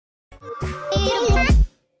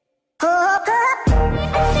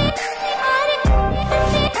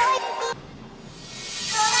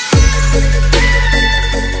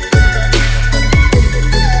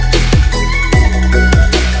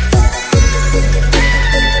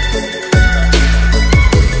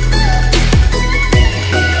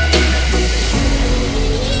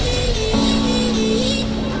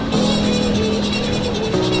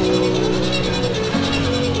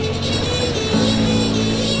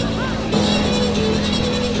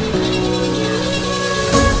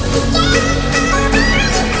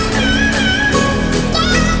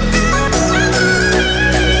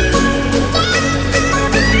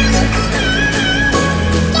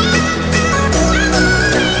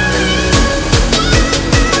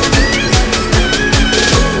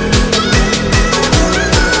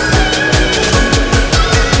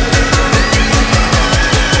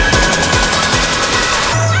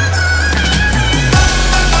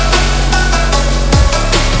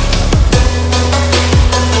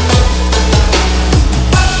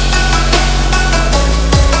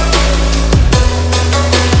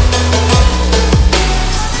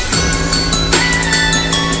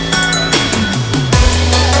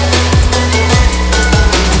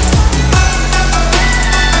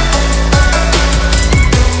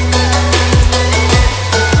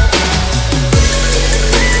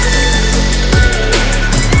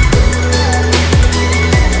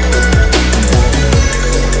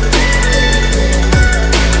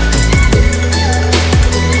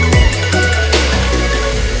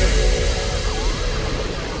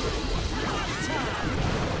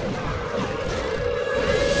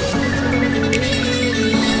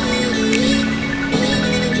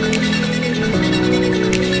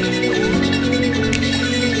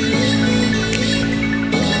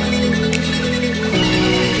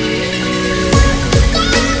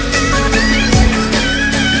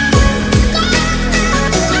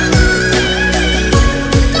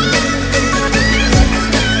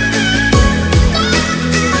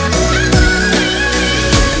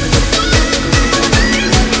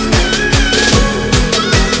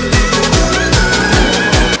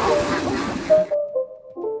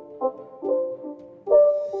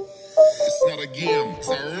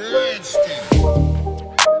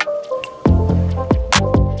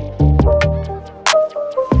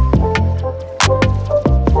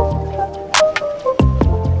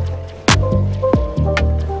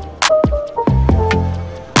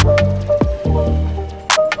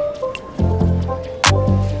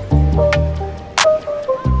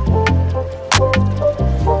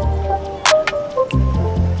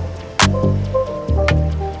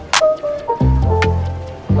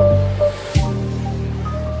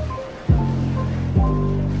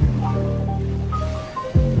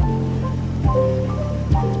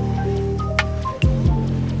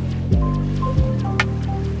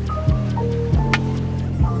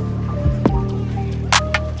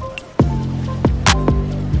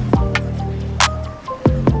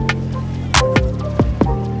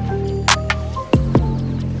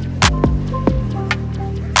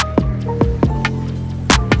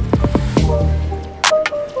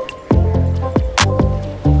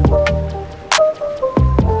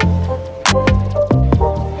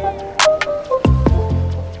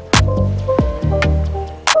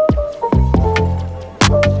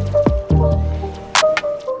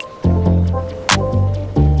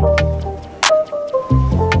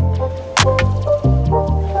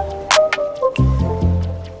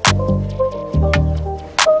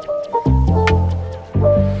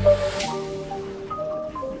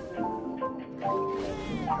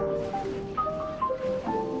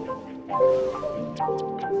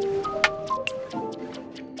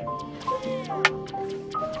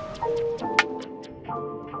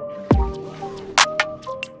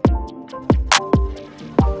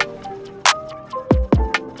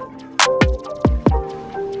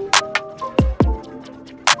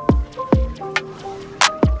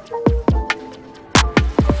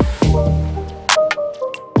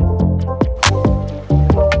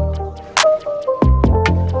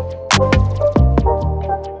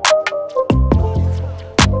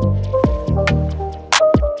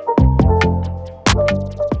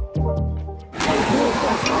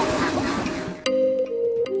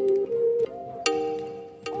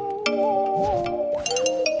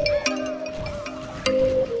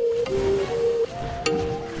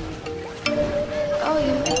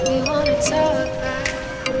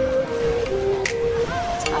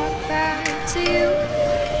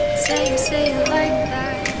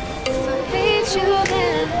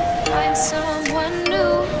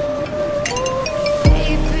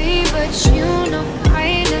but you know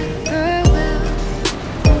I never will.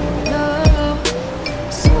 No,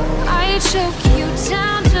 choke you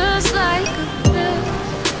down just like a pill.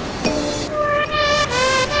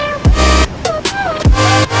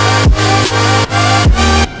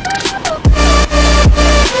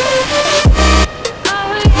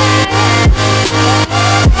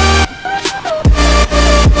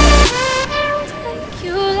 Take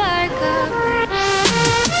you like a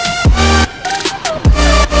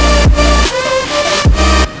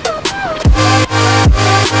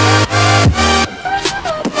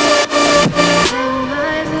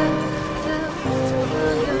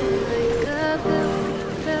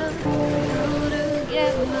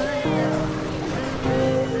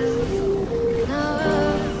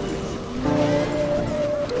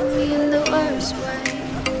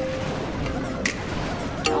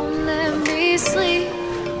sleep,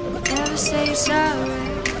 never say sorry.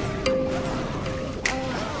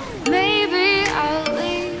 Maybe I'll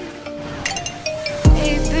leave,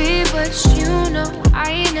 baby, but you know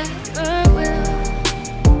I never will.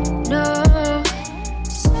 No,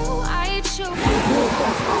 so I choke.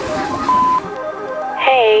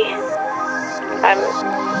 Hey, I'm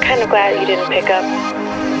kind of glad you didn't pick up.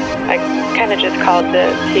 I kind of just called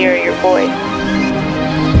to hear your voice.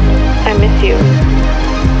 I miss you.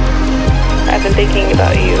 I've been thinking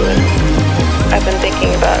about you, and I've been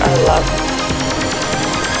thinking about our love,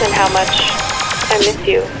 and how much I miss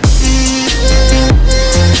you.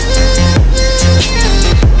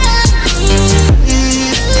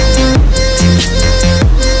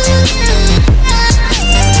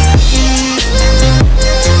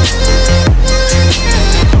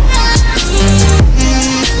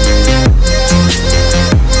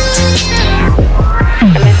 I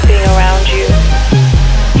miss being around you,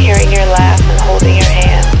 hearing your laugh and holding your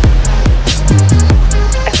hand.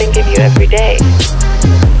 I think of you every day.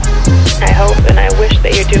 I hope and I wish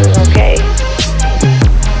that you're doing okay.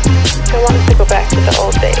 I want us to go back to the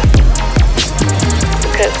old days,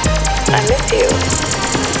 because I miss you,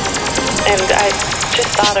 and I just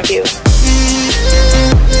thought of you.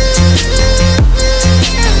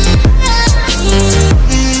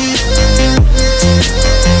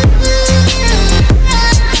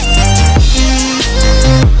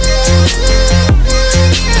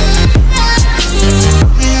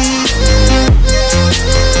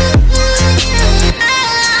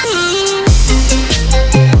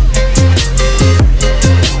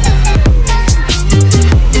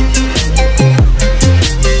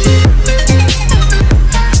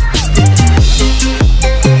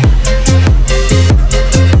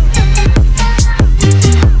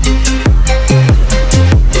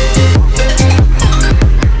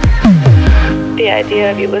 The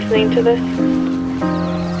idea of you listening to this,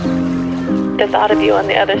 the thought of you on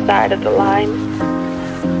the other side of the line,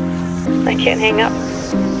 I can't hang up.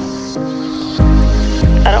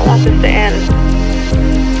 I don't want this to end.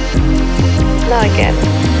 Not again.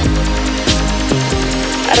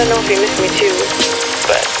 I don't know if you miss me too,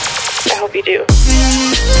 but I hope you do.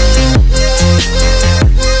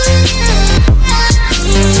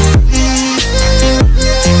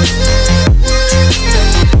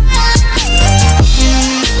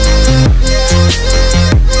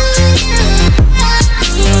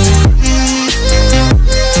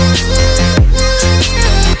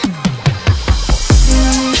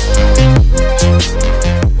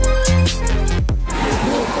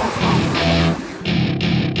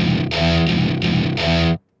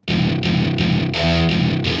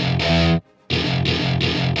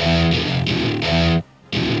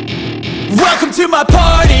 Welcome to my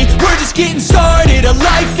party, we're just getting started. A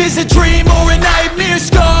life is a dream or a nightmare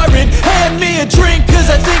scarring. Hand me a drink cause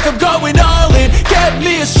I think I'm going all in. Get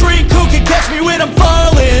me a shrink who can catch me when I'm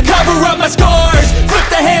falling. Cover up my scars, flip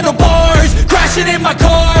the handlebars, crashing in my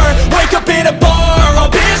car, wake up in a bar. I'll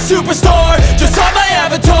be a superstar, just on my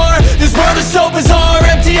avatar. This world is so bizarre,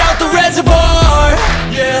 empty out the reservoir.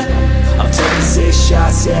 Yeah, I'm taking 6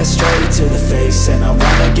 shots, yeah, straight to the face. And I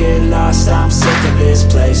wanna get lost, I'm sick of this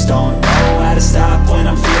place. Don't know how to stop when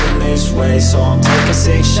I'm feeling this way. So I'm taking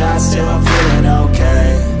 6 shots till I'm feeling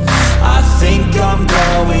okay. I think I'm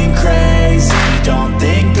going crazy, don't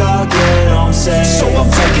think I'll get home safe. So I'm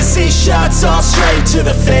taking 6 shots, all straight to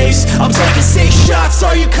the face. I'm taking 6 shots,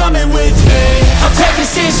 are you coming with me? I'm taking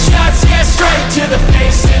 6 shots, yeah, straight to the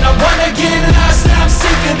face. And I wanna get lost, I'm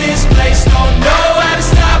sick of this place. Don't know how to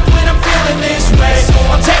stop when I'm feeling this way. So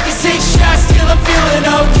I'm taking 6 shots till I'm feeling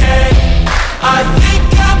okay. I think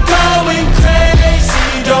I'm going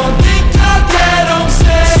crazy, don't think I'll get home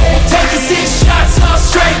safe. So I'm taking 6 shots, all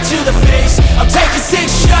straight to the face. I'm taking 6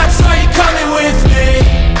 shots, are you coming with me?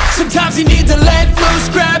 Sometimes you need to let loose,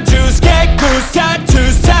 grab juice, get goose,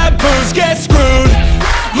 tattoos, taboos, get screwed.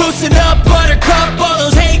 Loosen up, buttercup, all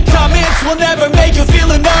those hate comments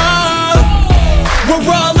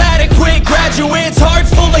graduates, heart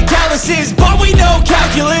full of calluses, but we know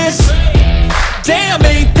calculus. Damn,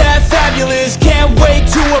 ain't that fabulous. Can't wait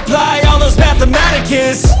to apply all those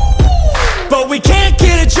mathematicus. But we can't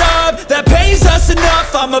get a job that pays us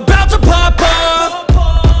enough. I'm about to pop off.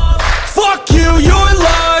 Fuck you, you're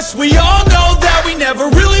lost. We all know that we never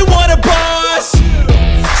really want a boss.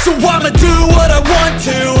 So I'ma do what I want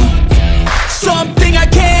to, something I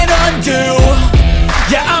can't undo.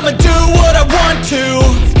 Yeah, I'ma do what I want to,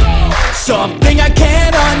 something I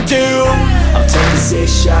can't undo. I'm taking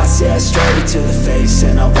 6 shots, yeah, straight to the face.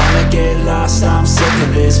 And I wanna get lost, I'm sick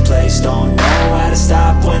of this place. Don't know how to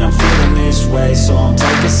stop when I'm feeling this way. So I'm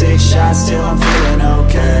taking 6 shots till I'm feeling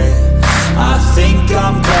okay. I think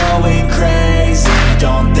I'm going crazy,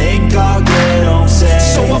 don't think I'll get home safe.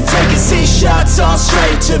 So I'm taking 6 shots, all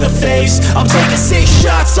straight to the face. I'm taking 6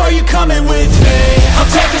 shots, are you coming with me? I'm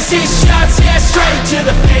taking 6 shots, yeah, straight